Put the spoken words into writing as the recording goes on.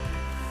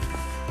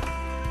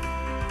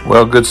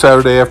Well, good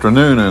Saturday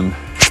afternoon, and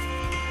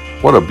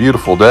what a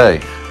beautiful day.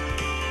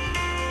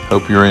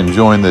 Hope you're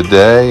enjoying the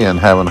day and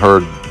haven't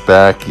heard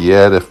back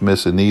yet if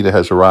Miss Anita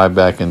has arrived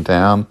back in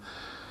town.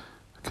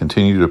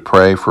 Continue to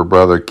pray for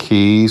Brother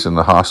Keys in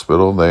the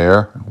hospital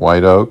there,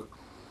 White Oak.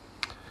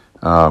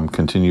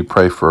 Continue to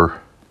pray for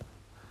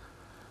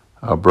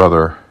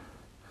Brother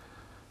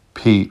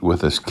Pete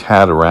with his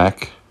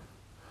cataract.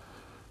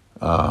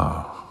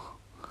 Mona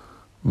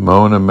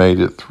made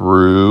it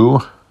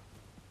through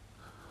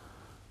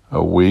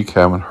a week,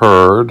 haven't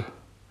heard,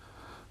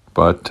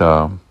 but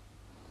a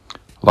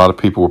lot of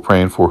people we're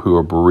praying for who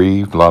are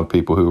bereaved, a lot of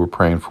people who we're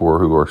praying for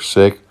who are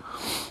sick.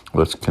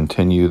 Let's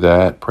continue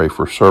that. Pray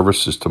for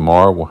services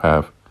tomorrow. We'll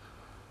have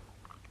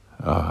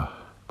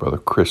Brother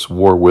Chris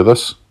War with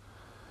us,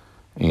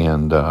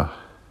 and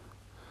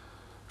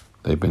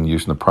they've been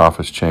using the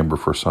Prophet's Chamber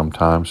for some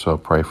time, so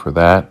pray for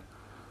that.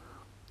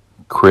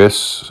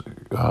 Chris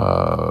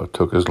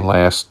took his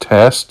last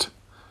test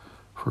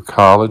for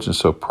college, and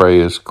so pray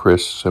as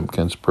Chris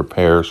Simpkins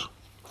prepares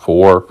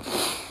for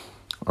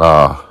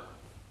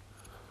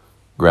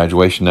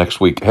graduation next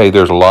week. Hey,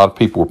 there's a lot of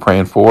people we're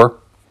praying for.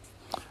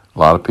 A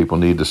lot of people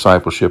need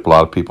discipleship. A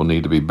lot of people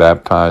need to be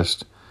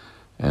baptized,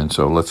 and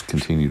so let's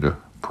continue to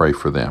pray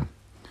for them.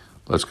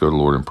 Let's go to the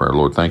Lord in prayer.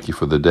 Lord, thank you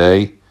for the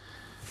day,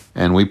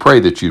 and we pray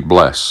that you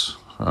bless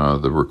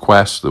the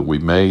requests that we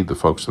made, the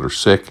folks that are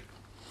sick,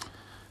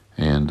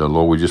 and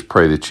Lord, we just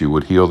pray that you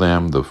would heal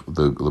them, the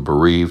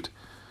bereaved.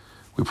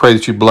 We pray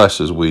that you bless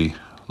as we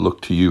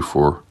look to you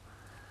for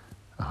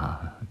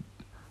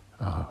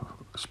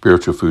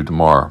spiritual food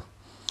tomorrow.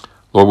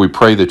 Lord, we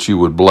pray that you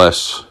would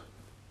bless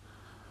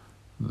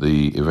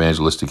the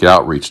evangelistic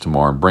outreach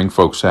tomorrow and bring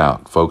folks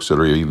out, folks that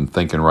are even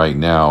thinking right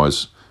now,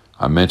 as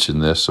I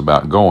mentioned this,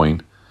 about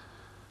going,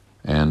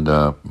 and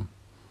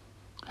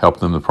help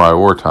them to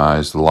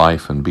prioritize the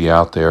life and be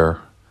out there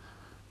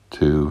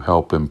to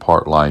help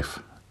impart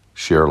life,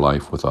 share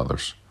life with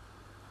others.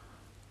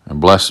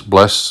 And bless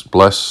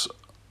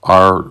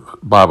our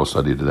Bible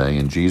study today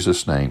in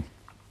Jesus' name.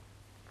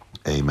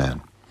 Amen.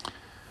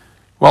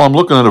 Well, I'm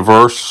looking at a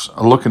verse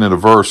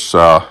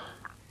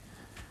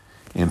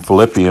in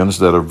Philippians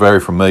that are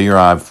very familiar.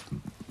 I've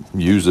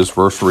used this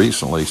verse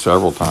recently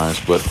several times,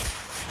 but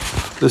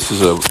this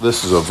is a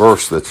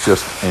verse that's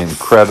just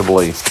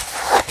incredibly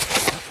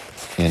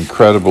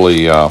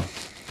a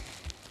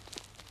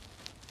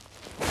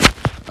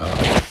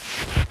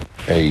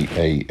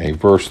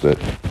verse that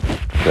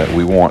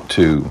we want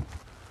to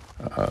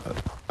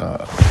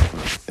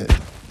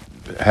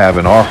have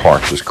in our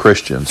hearts as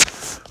Christians.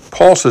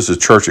 Paul says to the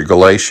church at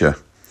Galatia,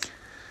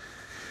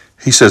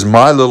 he says,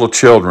 "My little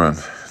children."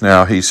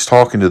 Now, he's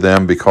talking to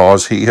them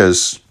because he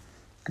has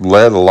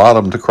led a lot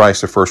of them to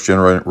Christ, the first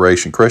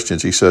generation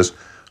Christians. He says,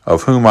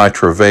 "Of whom I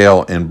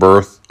travail in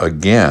birth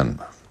again."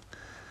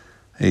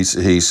 He's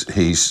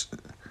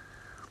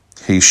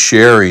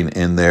sharing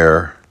in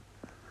their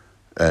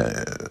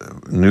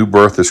new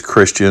birth as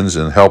Christians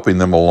and helping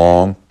them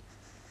along.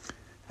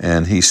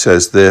 And he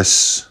says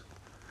this,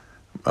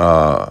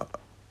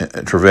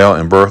 travail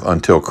in birth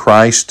until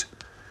Christ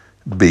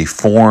be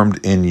formed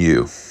in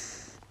you.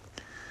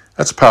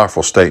 That's a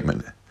powerful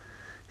statement.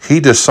 He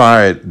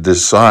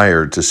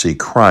desired to see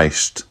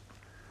Christ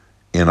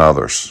in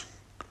others.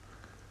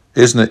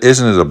 Isn't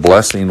it a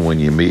blessing when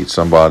you meet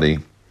somebody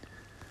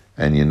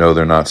and you know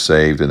they're not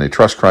saved and they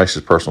trust Christ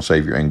as personal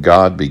Savior and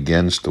God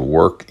begins to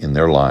work in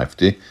their life?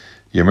 Do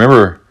you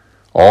remember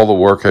all the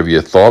work? Have you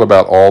thought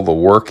about all the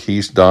work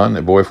he's done?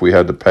 And boy, if we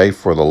had to pay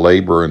for the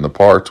labor and the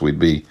parts, we'd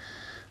be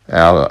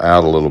out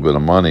a little bit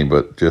of money.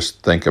 But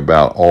just think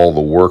about all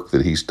the work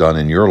that he's done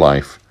in your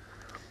life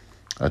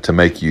to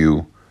make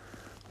you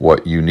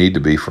what you need to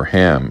be for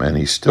him. And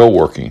he's still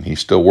working. He's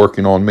still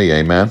working on me.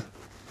 Amen.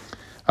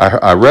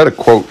 I read a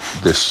quote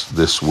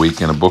this week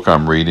in a book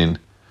I'm reading,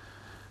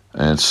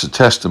 and it's a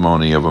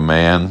testimony of a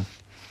man,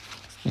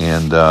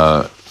 and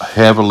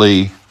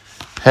heavily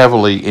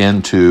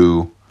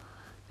into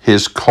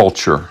his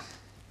culture,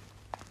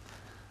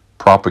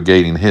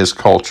 propagating his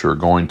culture,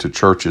 going to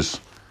churches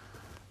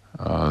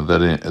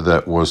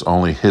that was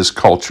only his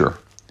culture.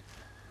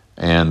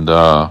 And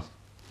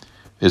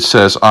it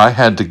says, I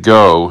had to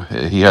go.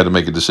 He had to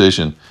make a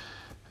decision.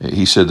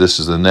 He said, this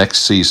is the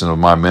next season of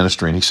my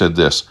ministry. And he said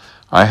this,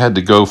 I had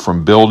to go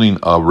from building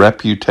a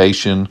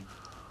reputation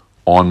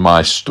on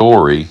my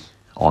story,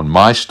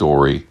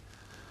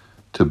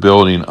 to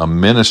building a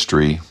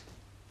ministry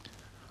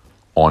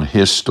on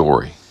his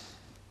story.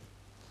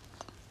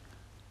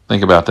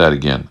 Think about that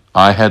again.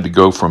 I had to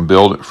go from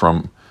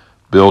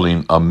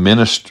building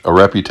a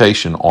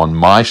reputation on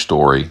my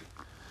story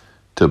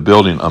to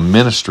building a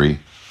ministry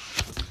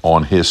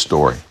on his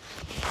story.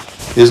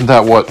 Isn't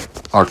that what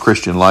our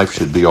Christian life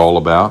should be all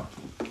about?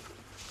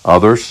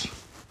 Others,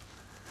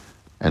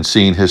 and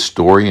seeing his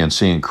story and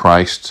seeing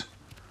Christ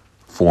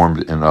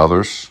formed in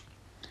others.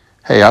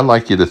 Hey, I'd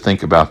like you to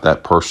think about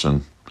that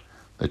person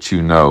that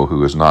you know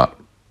who is not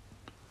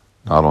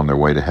on their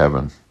way to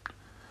heaven,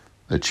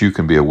 that you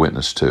can be a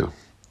witness to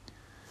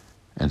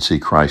and see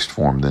Christ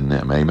formed in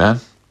them. Amen?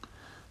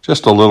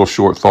 Just a little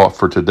short thought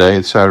for today.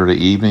 It's Saturday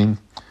evening.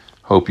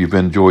 Hope you've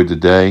enjoyed the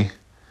day.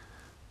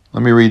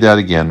 Let me read that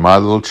again. My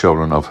little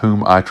children, of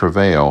whom I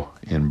travail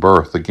in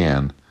birth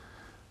again,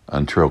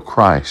 until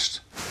Christ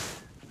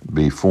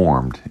be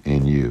formed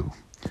in you.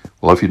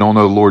 Well, if you don't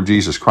know the Lord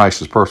Jesus Christ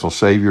as personal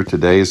Savior,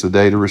 today is the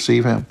day to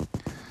receive Him.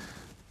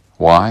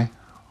 Why?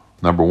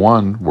 Number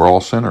one, we're all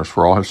sinners,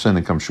 for all have sinned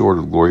and come short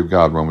of the glory of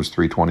God, Romans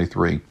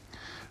 3:23.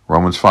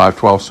 Romans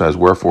 5:12 says,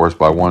 wherefore as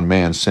by one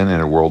man sin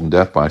entered the world, and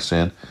death by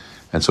sin,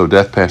 and so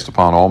death passed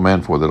upon all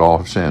men, for that all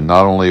have sinned.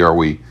 Not only are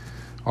we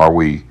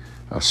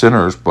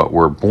sinners, but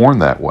we're born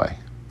that way.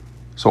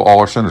 So all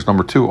are sinners.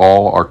 Number two,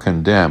 all are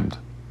condemned.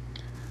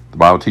 The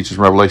Bible teaches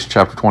in Revelation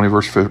chapter 20,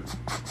 verse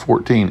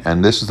 14,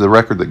 and this is the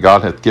record that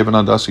God hath given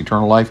unto us,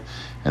 eternal life,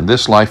 and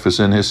this life is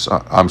in His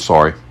Son. I'm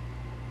sorry.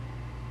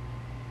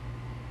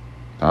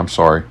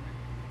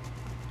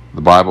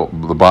 The Bible,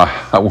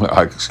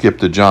 I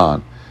skipped to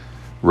John.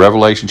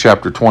 Revelation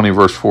chapter 20,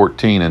 verse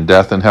 14, and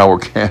death and hell were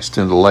cast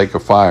into the lake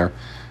of fire.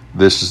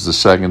 This is the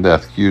second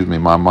death. Excuse me,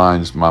 my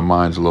mind's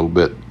a little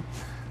bit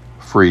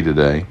free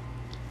today.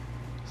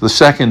 The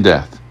second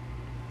death.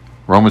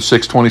 Romans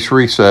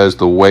 6:23 says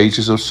the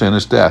wages of sin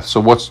is death. So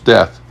what's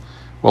death?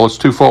 Well, it's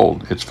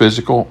twofold. It's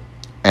physical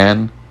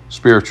and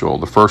spiritual.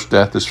 The first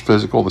death is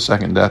physical. The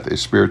second death is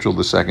spiritual.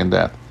 The second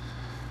death.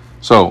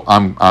 So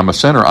I'm a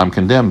sinner. I'm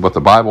condemned. But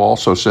the Bible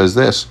also says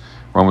this,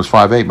 Romans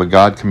 5:8, but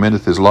God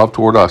commendeth His love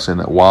toward us, in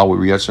that while we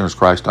were yet sinners,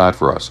 Christ died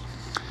for us.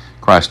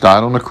 Christ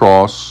died on the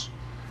cross,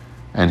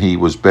 and He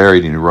was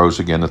buried, and He rose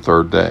again the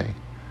third day.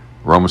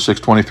 Romans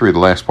 6:23, the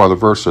last part of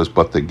the verse says,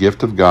 but the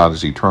gift of God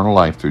is eternal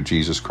life through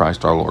Jesus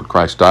Christ our Lord.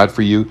 Christ died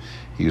for you.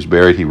 He was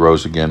buried. He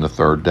rose again the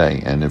third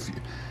day. And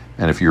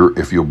if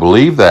you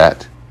believe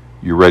that,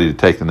 you're ready to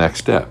take the next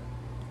step.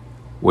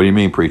 What do you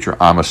mean, preacher?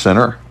 I'm a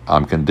sinner.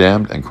 I'm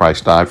condemned, and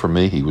Christ died for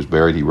me. He was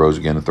buried. He rose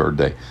again the third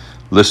day.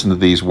 Listen to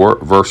these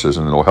verses,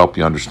 and it'll help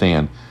you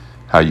understand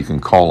how you can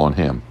call on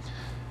Him.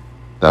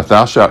 That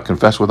thou shalt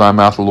confess with thy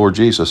mouth the Lord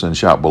Jesus, and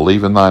shalt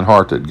believe in thine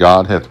heart that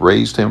God hath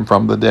raised Him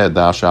from the dead,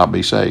 thou shalt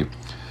be saved.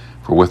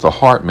 For with the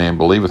heart man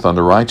believeth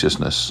unto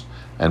righteousness,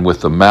 and with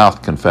the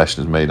mouth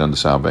confession is made unto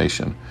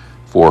salvation.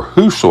 For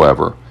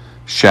whosoever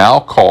shall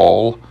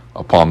call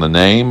upon the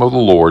name of the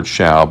Lord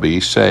shall be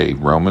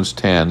saved. Romans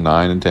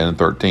 10:9 and 10 and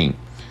 13.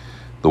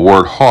 The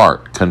word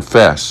heart,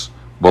 confess,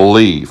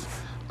 believe.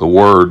 The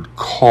word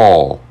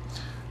call,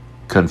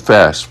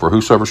 confess. For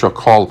whosoever shall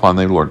call upon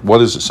the name of the Lord.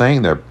 What is it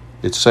saying there?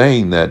 It's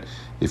saying that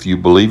if you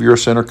believe you're a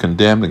sinner,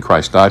 condemned, and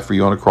Christ died for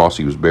you on the cross,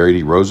 He was buried,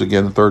 He rose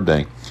again the third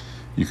day,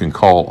 you can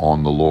call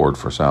on the Lord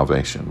for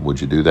salvation. Would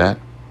you do that?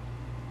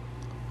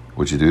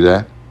 Would you do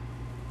that?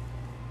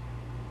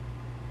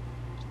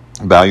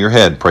 Bow your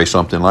head, pray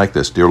something like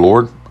this. Dear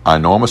Lord, I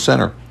know I'm a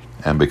sinner,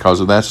 and because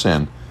of that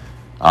sin,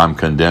 I'm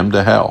condemned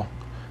to hell.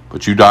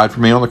 But You died for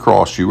me on the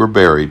cross, You were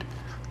buried,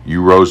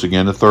 You rose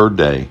again the third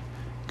day.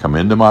 Come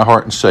into my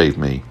heart and save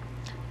me.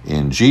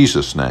 In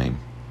Jesus' name,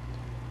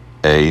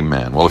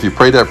 amen. Well, if you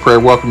prayed that prayer,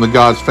 welcome to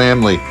God's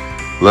family.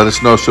 Let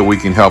us know so we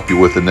can help you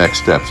with the next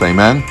steps.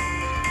 Amen.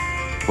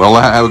 Well,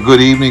 have a good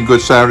evening,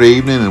 good Saturday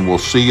evening, and we'll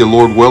see you,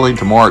 Lord willing,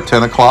 tomorrow at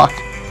 10 o'clock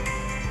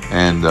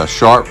and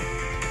sharp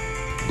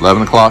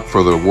 11 o'clock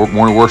for the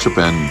morning worship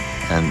and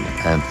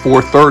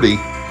 4:30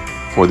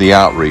 for the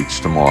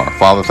outreach tomorrow.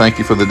 Father, thank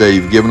You for the day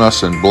You've given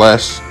us, and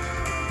bless.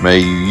 May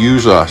You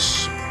use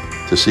us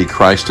to see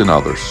Christ in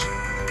others,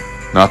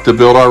 not to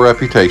build our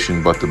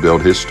reputation, but to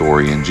build His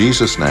story. In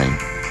Jesus' name,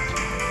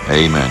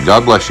 amen.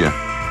 God bless you,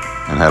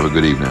 and have a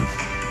good evening.